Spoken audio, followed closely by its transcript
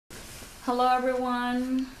Hello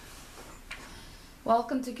everyone.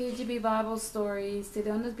 Welcome to KGB Bible Stories.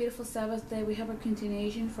 Today on this beautiful Sabbath day we have a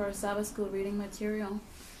continuation for our Sabbath school reading material,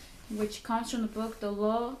 which comes from the book The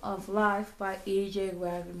Law of Life by E.J.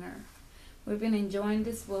 Wagner. We've been enjoying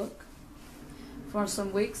this book for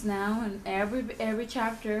some weeks now, and every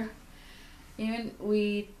chapter, even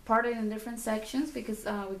we parted in different sections because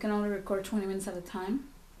we can only record 20 minutes at a time.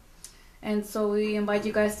 And so we invite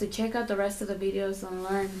you guys to check out the rest of the videos and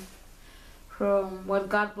learn from what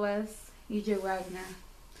God bless E.J. Wagner.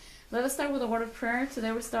 Let us start with a word of prayer.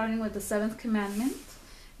 Today we're starting with the 7th commandment.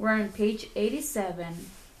 We're on page 87.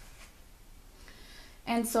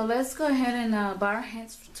 And so let's go ahead and bow our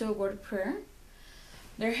hands to a word of prayer.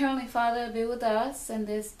 Dear Heavenly Father, be with us in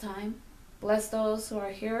this time. Bless those who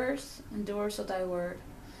are hearers and doers of thy word.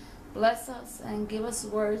 Bless us and give us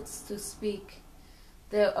words to speak,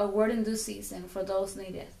 a word in due season for those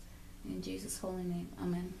needed. In Jesus' holy name,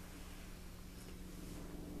 amen.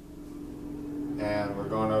 And we're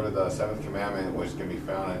going over the 7th commandment, which can be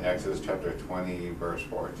found in Exodus chapter 20, verse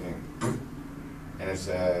 14. And it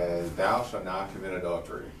says, "Thou shalt not commit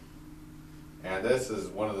adultery." And this is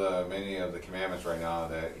one of the many of the commandments right now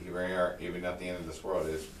that even at the end of this world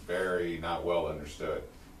is very not well understood.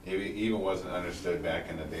 It even wasn't understood back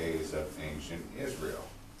in the days of ancient Israel.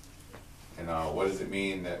 And what does it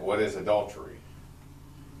mean? What is adultery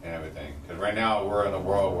and everything? Because right now we're in a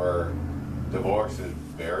world where divorce is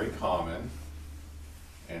very common.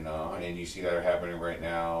 And you see that happening right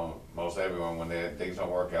now. Most everyone, when things don't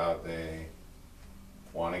work out, they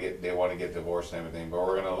want to get divorced and everything. But what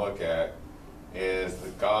we're going to look at is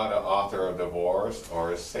God the author of divorce,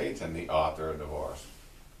 or is Satan the author of divorce?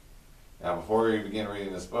 Now, before we begin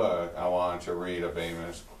reading this book, I want to read a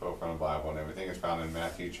famous quote from the Bible, and everything is found in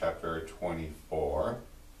Matthew chapter 24.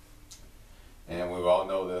 And we all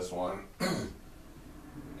know this one.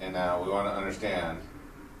 And now we want to understand.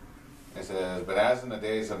 It says, "But as in the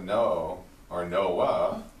days of Noah,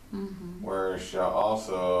 where shall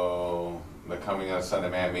also the coming of the Son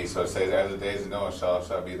of Man be?" So it says, "As the days of Noah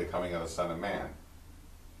shall be the coming of the Son of Man."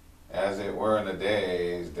 As it were in the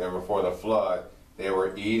days that were before the flood, they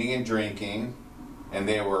were eating and drinking, and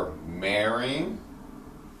they were marrying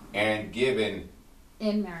and given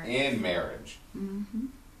In marriage.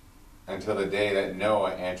 Until the day that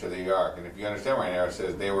Noah entered the ark. And if you understand right now, it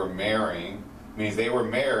says they were marrying, means they were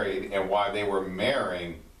married, and while they were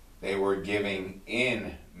marrying, they were giving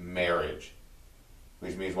in marriage,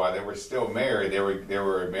 which means while they were still married, they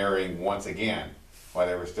were marrying once again while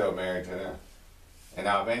they were still married to them. And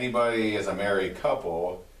now, if anybody is a married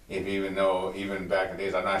couple, even back in the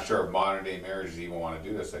days, I'm not sure if modern day marriages even want to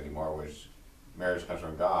do this anymore, which marriage comes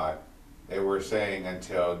from God. They were saying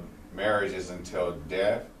marriage is until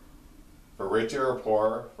death, for richer or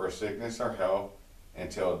poorer, for sickness or health,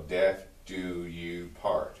 until death do you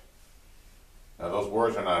part. Now those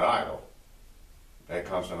words are not idle. That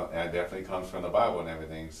definitely comes from the Bible and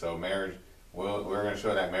everything. So marriage, we're going to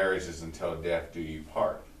show that marriage is until death do you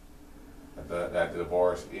part. That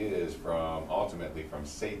divorce is ultimately from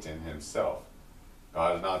Satan himself.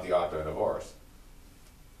 God is not the author of divorce.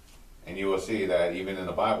 And you will see that even in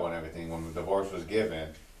the Bible and everything, when the divorce was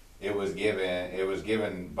given, it was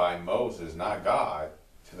given by Moses, not God,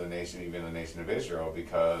 to the nation, even the nation of Israel.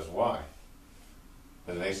 Because why?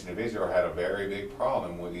 Because the nation of Israel had a very big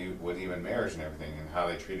problem with even marriage and everything, and how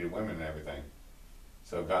they treated women and everything.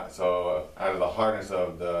 So out of the hardness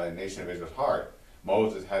of the nation of Israel's heart,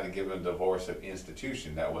 Moses had to give a divorce of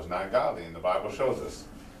institution that was not godly, and the Bible shows us.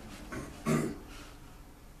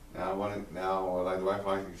 Now, would I like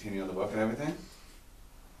to continue on the book and everything?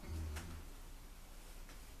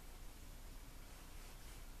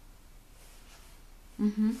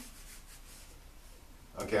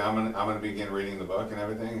 Okay, I'm gonna begin reading the book and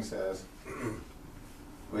everything. It says,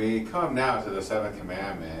 "We come now to the 7th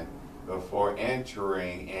commandment. Before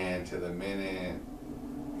entering into the minute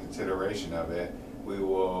consideration of it, we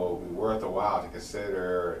will be worth a while to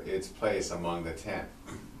consider its place among the 10.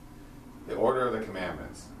 The order of the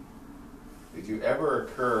commandments. Did you ever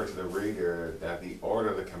occur to the reader that the order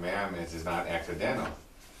of the commandments is not accidental?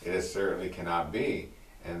 It certainly cannot be.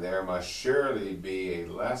 And there must surely be a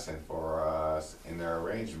lesson for us in their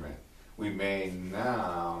arrangement. We may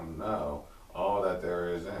now know all that there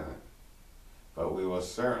is in it, but we will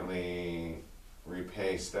certainly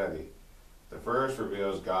repay study. The first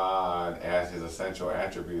reveals God as his essential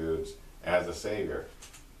attributes as a Savior."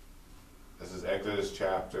 This is Exodus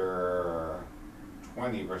chapter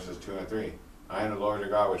 20, verses 2 and 3. "I am the Lord your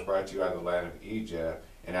God, which brought you out of the land of Egypt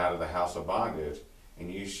and out of the house of bondage,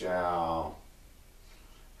 and you shall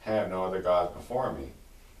have no other gods before me.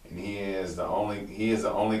 And he is the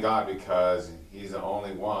only God because he's the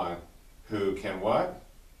only one who can what?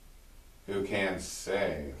 Who can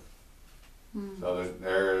save. So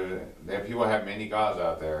there people have many gods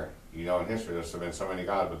out there. You know, in history there's been so many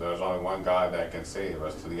gods, but there's only one God that can save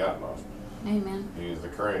us to the utmost. Amen. He is the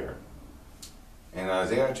Creator. In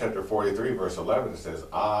Isaiah chapter 43, verse 11, it says,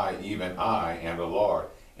 I, even I, am the Lord,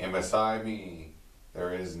 and beside me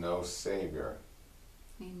there is no Savior.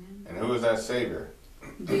 Amen. And who is that Savior?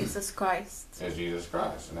 Jesus Christ. It's Jesus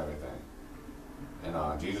Christ and everything.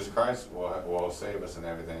 And Jesus Christ will save us and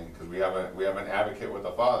everything, because we have an advocate with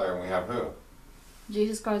the Father, and we have who?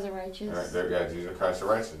 Jesus Christ the righteous. Right there, yeah, Jesus Christ the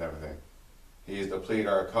righteous and everything. He is to plead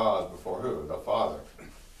our cause before who? The Father.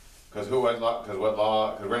 Because right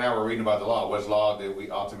now we're reading about the law. What law did we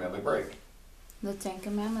ultimately break? The Ten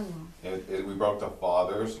Commandment law. We broke the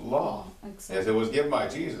Father's law. Exactly. As it was given by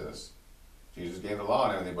Jesus. Jesus gave the law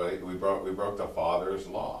and everything, but we broke the Father's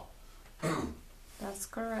law. That's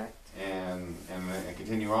correct. And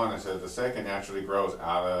continue on, it says the second naturally grows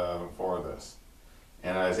out of for this.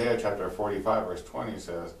 And Isaiah chapter 45 verse 20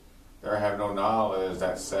 says, there have no knowledge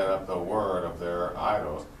that set up the word of their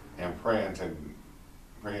idols and pray unto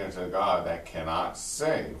God that cannot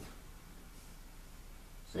save.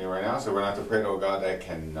 See right now, so we're not to pray to a God that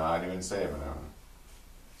cannot even save.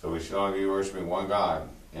 So we should only be worshiping one God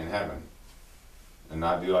in heaven and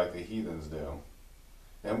not do like the heathens do.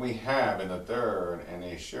 Then we have in the third an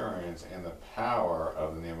assurance in the power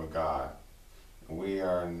of the name of God. We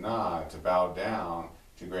are not to bow down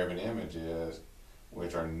to graven images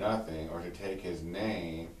which are nothing, or to take his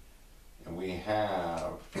name, and we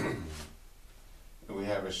have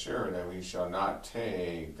assured that we shall not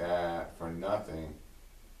take that for nothing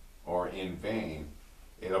or in vain.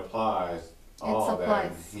 It applies all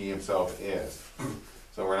that he himself is.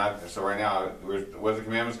 So right now, what's the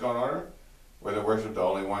commandments go in order? We're to worship the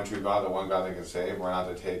only one true God, the one God that can save. We're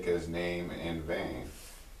not to take his name in vain.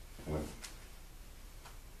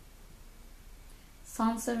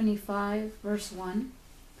 Psalm 75, verse 1.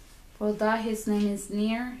 For that his name is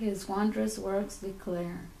near, his wondrous works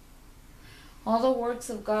declare. All the works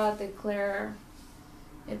of God declare.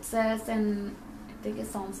 It says in, I think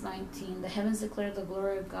it's Psalms 19, the heavens declare the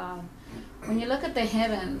glory of God. When you look at the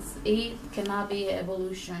heavens, it cannot be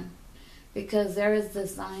evolution, because there is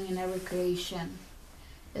design in every creation.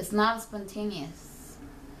 It's not spontaneous.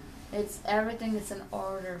 Everything is in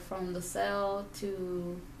order, from the cell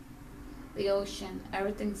to the ocean.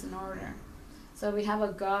 Everything's in order. So we have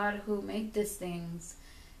a God who made these things,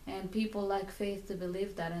 and people lack faith to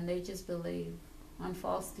believe that, and they just believe on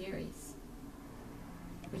false theories,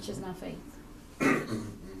 which is not faith.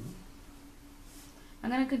 I'm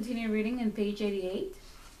going to continue reading in page 88.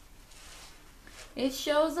 It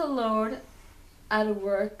shows the Lord at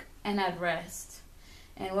work and at rest.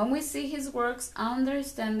 And when we see his works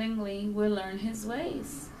understandingly, we learn his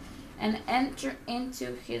ways and enter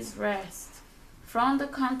into his rest. From the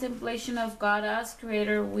contemplation of God as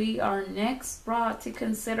Creator, we are next brought to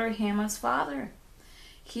consider him as Father.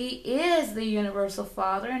 He is the universal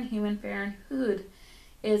Father, and human parenthood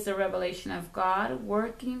is the revelation of God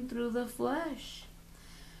working through the flesh.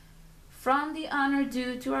 From the honor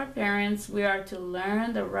due to our parents, we are to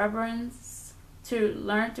learn the reverence due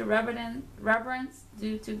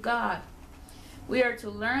to God. We are to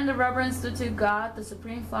learn the reverence due to God, the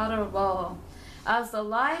Supreme Father of all. As the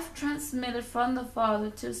life transmitted from the Father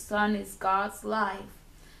to Son is God's life,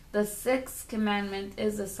 the sixth commandment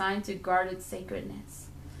is assigned to guard its sacredness.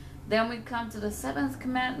 Then we come to the seventh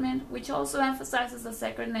commandment, which also emphasizes the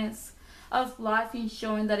sacredness of life in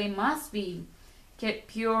showing that it must be kept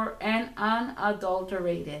pure and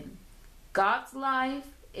unadulterated. God's life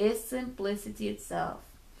is simplicity itself.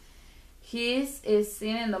 His is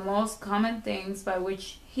seen in the most common things by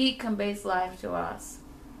which he conveys life to us.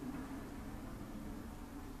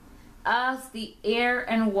 As the air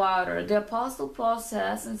and water, the Apostle Paul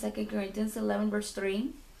says in 2 Corinthians 11 verse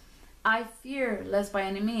 3, I fear lest by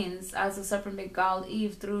any means, as the serpent beguiled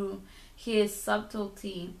Eve through his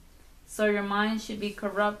subtlety, so your mind should be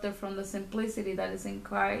corrupted from the simplicity that is in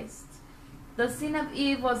Christ. The sin of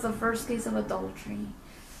Eve was the first case of adultery,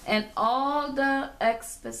 and all the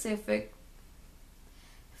specific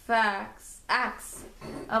acts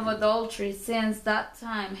of adultery since that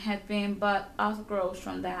time had been but outgrowths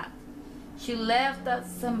from that. She left the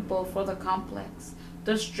simple for the complex,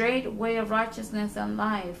 the straight way of righteousness and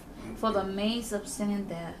life for the maze of sin and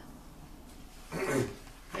death.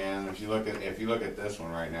 And if you look at this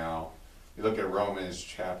one right now, you look at Romans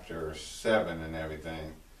chapter 7 and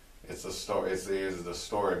everything. It's a story. It uses the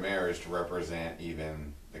story of marriage to represent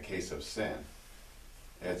even the case of sin.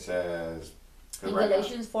 It says, In right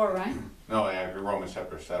Galatians 4, right? No, yeah, Romans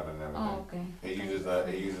chapter 7 and everything. Oh, okay.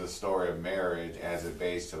 It uses the story of marriage as a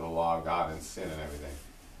base to the law of God and sin and everything.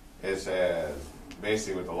 It says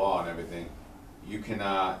basically with the law and everything, you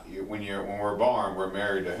cannot. When we're born, we're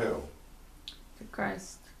married to who? To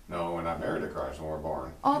Christ. No, we're not married to Christ when we're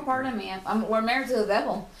born. Oh, pardon me. We're married to the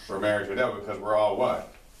devil. We're married to the devil because we're all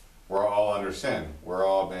what? We're all under sin. We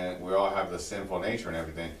all have the sinful nature and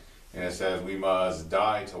everything. And it says we must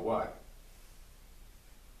die to what?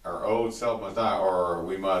 Our old self must die, or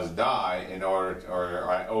we must die in order, or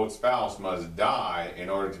our old spouse must die in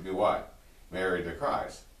order to be what? Married to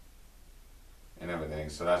Christ. And everything.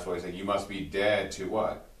 So that's why he said you must be dead to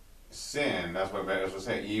what? Sin. That's what it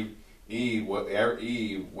say. Eve,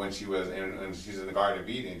 when she was she's in the Garden of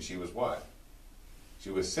Eden, she was what? She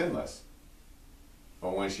was sinless.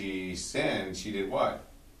 But when she sinned, she did what?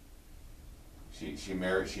 She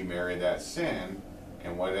married that sin,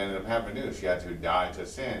 and what ended up happening is she had to die to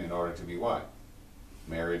sin in order to be what?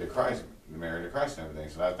 Married to Christ and everything.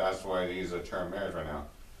 So that's why they use the term marriage right now.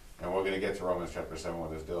 And we're going to get to Romans chapter 7 what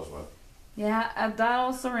this deals with. Yeah, that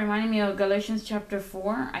also reminded me of Galatians chapter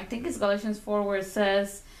 4. I think it's Galatians 4 where it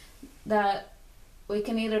says that we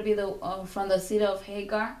can either be from the seed of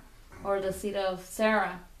Hagar or the seed of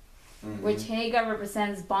Sarah, which Hagar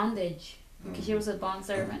represents bondage because she was a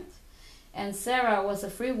bondservant, and Sarah was a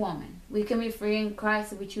free woman. We can be free in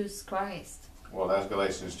Christ if we choose Christ. Well, that's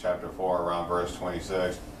Galatians chapter 4 around verse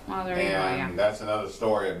 26. Oh, there you go, yeah. And that's another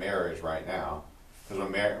story of marriage right now. Because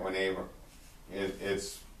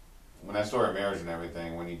when that story of marriage and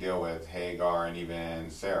everything, when you deal with Hagar and even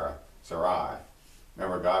Sarai,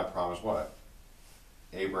 remember God promised what?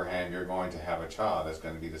 Abraham, you're going to have a child that's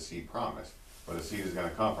going to be the seed promised, where the seed is going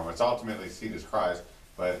to come from. It's ultimately seed is Christ,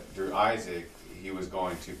 but through Isaac, he was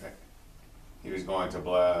going to bless he was going to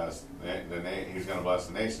bless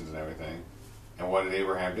the nations and everything. And what did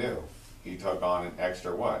Abraham do? He took on an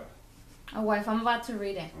extra what? A wife. I'm about to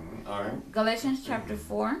read it. All right. Galatians chapter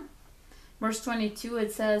 4. Verse 22,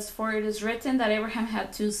 it says, "For it is written that Abraham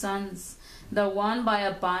had two sons, the one by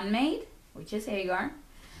a bondmaid, which is Hagar,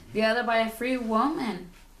 the other by a free woman.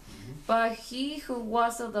 But he who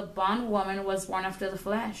was of the bondwoman was born after the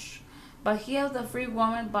flesh. But he of the free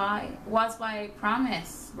woman was by a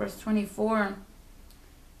promise." Verse 24,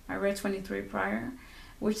 I read 23 prior.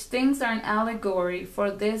 "Which things are an allegory, for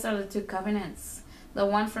these are the two covenants. The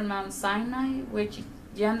one from Mount Sinai, which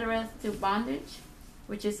gendereth to bondage,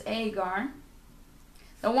 which is Hagar.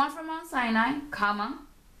 The one from Mount Sinai,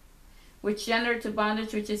 which gendered to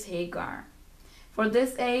bondage, which is Hagar. For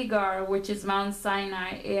this Hagar, which is Mount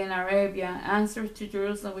Sinai in Arabia, answers to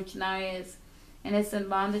Jerusalem, which now is, and is in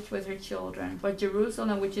bondage with her children. But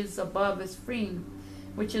Jerusalem, which is above, is free,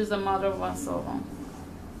 which is the mother of us all."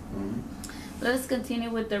 Let us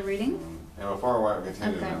continue with the reading. And before we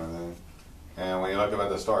continue and everything, and when you look at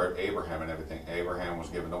the story of Abraham and everything, Abraham was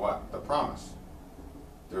given the what? The promise.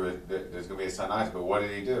 There's going to be a son Isaac, but what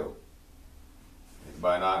did he do?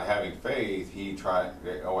 By not having faith,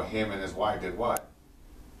 him and his wife did what?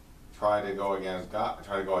 Tried to go against God,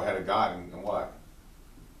 try to go ahead of God and what?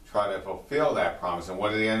 Try to fulfill that promise. And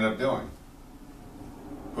what did he end up doing?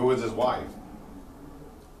 Who was his wife?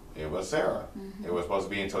 It was Sarah. It was supposed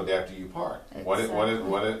to be until death do you part. What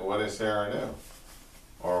did Sarah do?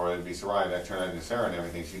 Or would it be Sarai that turned into Sarah and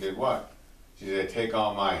everything? She did what? She said, "Take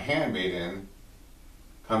on my handmaiden,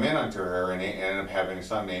 come in unto her," and they ended up having a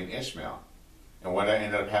son named Ishmael. And what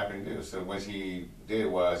ended up happening to do? So what he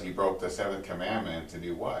did was he broke the seventh commandment to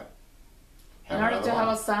do what? In order to have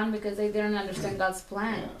a son, because they didn't understand God's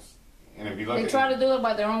plan. Yes. And if you look, they try to do it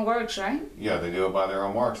by their own works, right? Yeah, they do it by their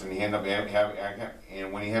own works, and he ended up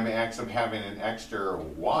when he ends up having an extra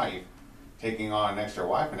wife, taking on an extra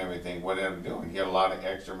wife and everything, what ended up doing? He had a lot of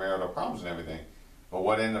extramarital problems and everything. But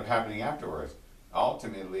what ended up happening afterwards?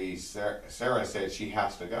 Ultimately, Sarah said she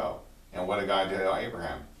has to go. And what did God do to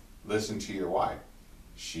Abraham? Listen to your wife.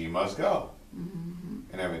 She must go.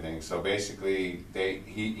 And everything. So basically,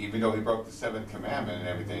 even though he broke the seventh commandment and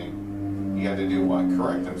everything, he had to do what?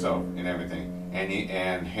 Correct himself and everything.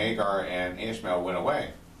 And Hagar and Ishmael went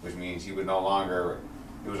away, which means he was no longer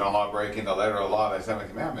breaking the letter of the law, that seventh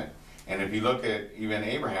commandment. And if you look at even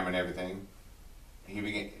Abraham and everything,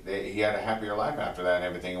 he had a happier life after that and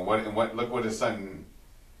everything. And look what his son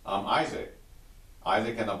Isaac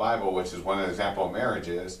in the Bible, which is one of the example of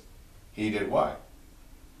marriages, he did what?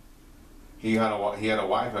 He had a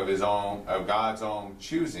wife of God's own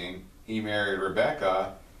choosing. He married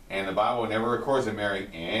Rebecca, and the Bible never records him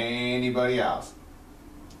marrying anybody else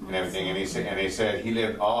and everything. And they said he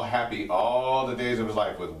lived all happy all the days of his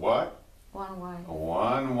life with what? One wife.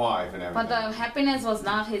 One wife and everything. But the happiness was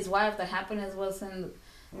not his wife. The happiness was in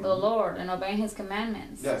the Lord and obeying His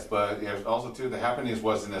commandments. Yes, but also too, the happiness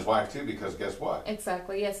was in his wife too, because guess what?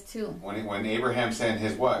 Exactly. Yes, too. When Abraham sent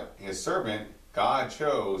his what? His servant, God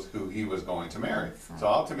chose who he was going to marry. Exactly. So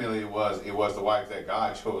ultimately, it was the wife that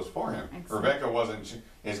God chose for him. Exactly. Rebecca wasn't.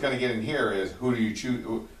 It's going to get in here is who do you choose?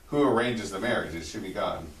 Who arranges the marriage? It should be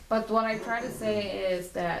God. But what I try to say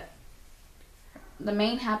is that the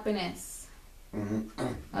main happiness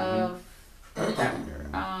of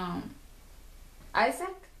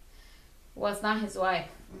Isaac was not his wife,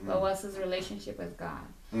 but was his relationship with God.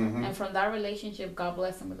 And from that relationship, God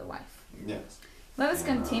blessed him with a wife. Yes. Let us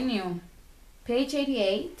continue. Page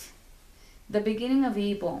 88, the beginning of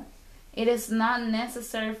evil. It is not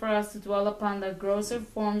necessary for us to dwell upon the grosser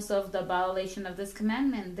forms of the violation of this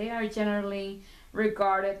commandment. They are generally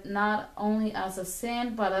regarded not only as a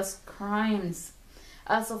sin, but as crimes,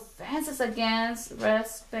 as offenses against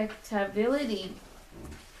respectability.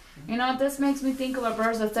 You know, this makes me think of a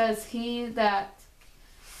verse that says, he that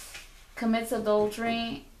commits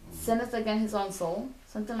adultery sinneth against his own soul.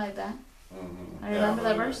 Something like that. I remember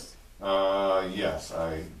that verse. Yes,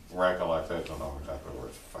 I recollect it. I don't know exactly where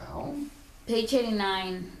it's found. Page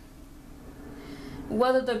 89.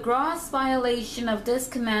 Whether the gross violation of this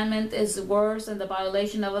commandment is worse than the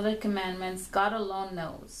violation of other commandments, God alone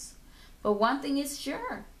knows. But one thing is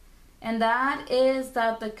sure, and that is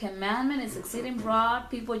that the commandment is exceeding broad.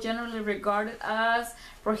 People generally regard it as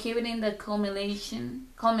prohibiting the culmination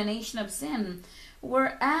of sin,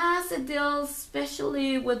 whereas it deals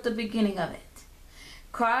specially with the beginning of it.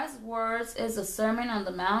 Christ's words is the Sermon on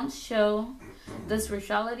the Mount show the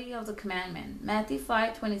spirituality of the commandment. Matthew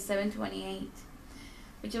 5:27-28.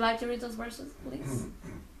 Would you like to read those verses, please?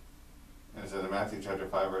 It says in Matthew chapter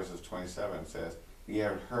 5 verses 27 says, "Ye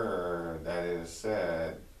have heard that it is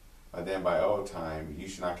said by them by old time, you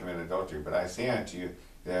should not commit adultery. But I say unto you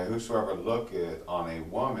that whosoever looketh on a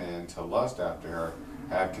woman to lust after her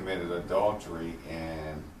hath committed adultery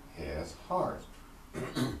in his heart."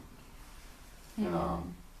 You know,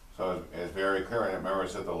 so it's very clear. And remember,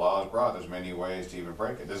 it said the law is broad. There's many ways to even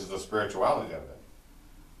break it. This is the spirituality of it,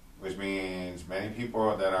 which means many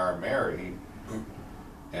people that are married,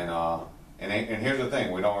 and here's the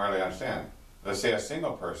thing: we don't really understand. Let's say a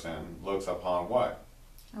single person looks upon what?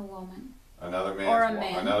 A woman. Another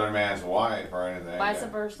man's wife or anything. Vice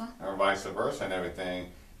versa. Or vice versa and everything.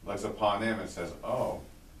 Looks upon them and says, "Oh,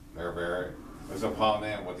 they're very." Looks upon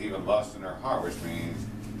them with even lust in their heart, which means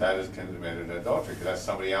that is committed adultery, because that's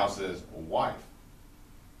somebody else's wife.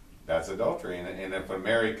 That's adultery. And if a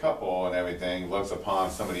married couple and everything looks upon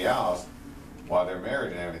somebody else while they're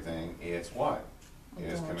married and everything, it's what? It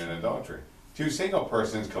is committed adultery. Two single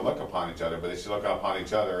persons can look upon each other, but they should look upon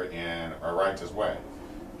each other in a righteous way.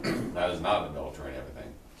 That is not adultery and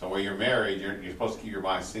everything. So when you're married, you're supposed to keep your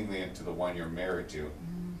mind singly into the one you're married to.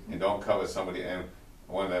 And don't covet somebody. And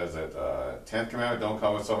one that is it, 10th commandment, don't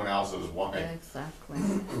covet someone else's wife. Exactly.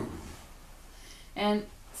 And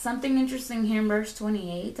something interesting here in verse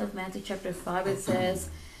 28 of Matthew chapter 5, it says,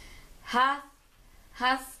 hath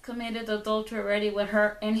committed adultery already with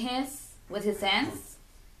her with his hands?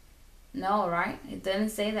 No, right? It doesn't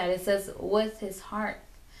say that. It says with his heart.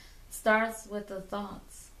 Starts with the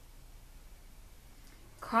thoughts.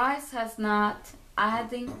 Christ has not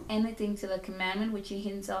adding anything to the commandment which he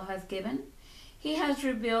himself has given. He has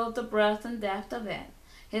revealed the breadth and depth of it.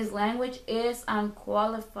 His language is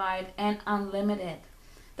unqualified and unlimited.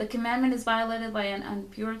 The commandment is violated by an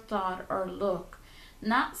impure thought or look,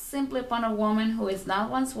 not simply upon a woman who is not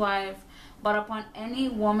one's wife, but upon any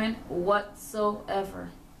woman whatsoever.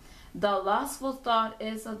 The lustful thought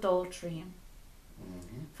is adultery.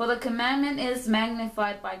 For the commandment is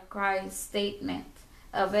magnified by Christ's statement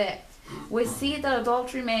of it. We see that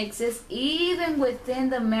adultery may exist even within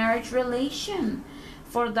the marriage relation,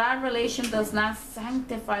 for that relation does not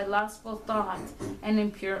sanctify lustful thought and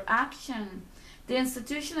impure action. The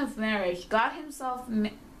institution of marriage, God himself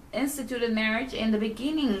instituted marriage in the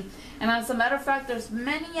beginning, and as a matter of fact, there's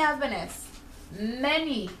many Adventists,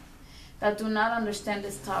 many that do not understand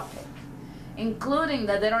this topic, including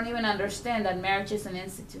that they don't even understand that marriage is an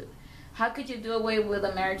institute. How could you do away with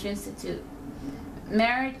a marriage institute?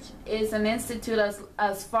 Marriage is an institute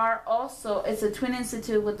as far also, it's a twin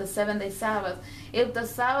institute with the 7-day Sabbath. If the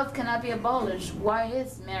Sabbath cannot be abolished, why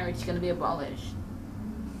is marriage going to be abolished?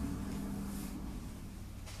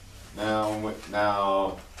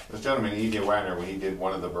 Now, this gentleman, E.J. Wagner, when he did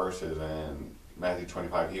one of the verses in Matthew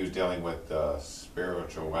 25, he was dealing with the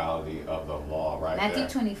spirituality of the law, right? Matthew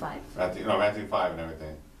 25. Matthew 5 and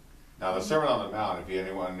everything. Now, the Sermon on the Mount, if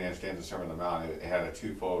anyone understands the Sermon on the Mount, it had a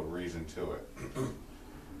twofold reason to it.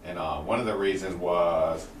 And one of the reasons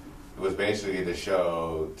was, it was basically to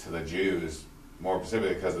show to the Jews, more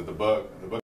specifically because of the book